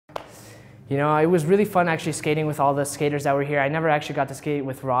You know, it was really fun actually skating with all the skaters that were here. I never actually got to skate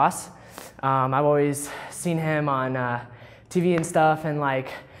with Ross. I've always seen him on TV and stuff, and like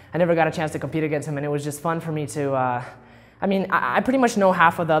I never got a chance to compete against him, and it was just fun for me to, I mean, I pretty much know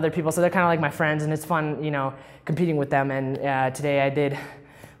half of the other people, so they're kind of like my friends, and it's fun, you know, competing with them. And today I did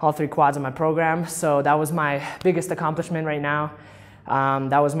all 3 quads in my program, so that was my biggest accomplishment right now.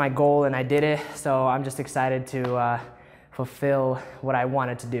 That was my goal, and I did it, so I'm just excited to fulfill what I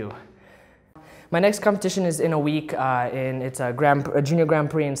wanted to do. My next competition is in a week, it's a Junior Grand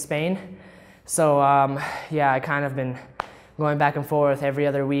Prix in Spain. So yeah, I kind of been going back and forth every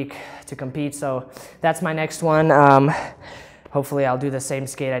other week to compete, so that's my next one. Hopefully I'll do the same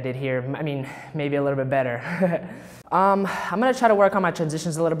skate I did here. I mean, maybe a little bit better. I'm gonna try to work on my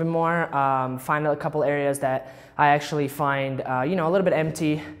transitions a little bit more, find a couple areas that I actually find, you know, a little bit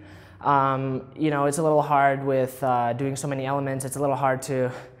empty. You know, it's a little hard with doing so many elements. It's a little hard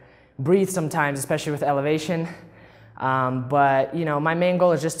to breathe sometimes, especially with elevation. But you know, my main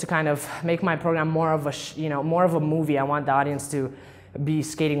goal is just to kind of make my program more of a, more of a movie. I want the audience to be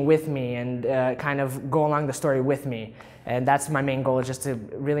skating with me and kind of go along the story with me. And that's my main goal, is just to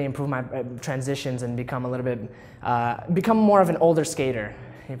really improve my transitions and become a little bit, become more of an older skater,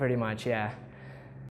 pretty much, yeah.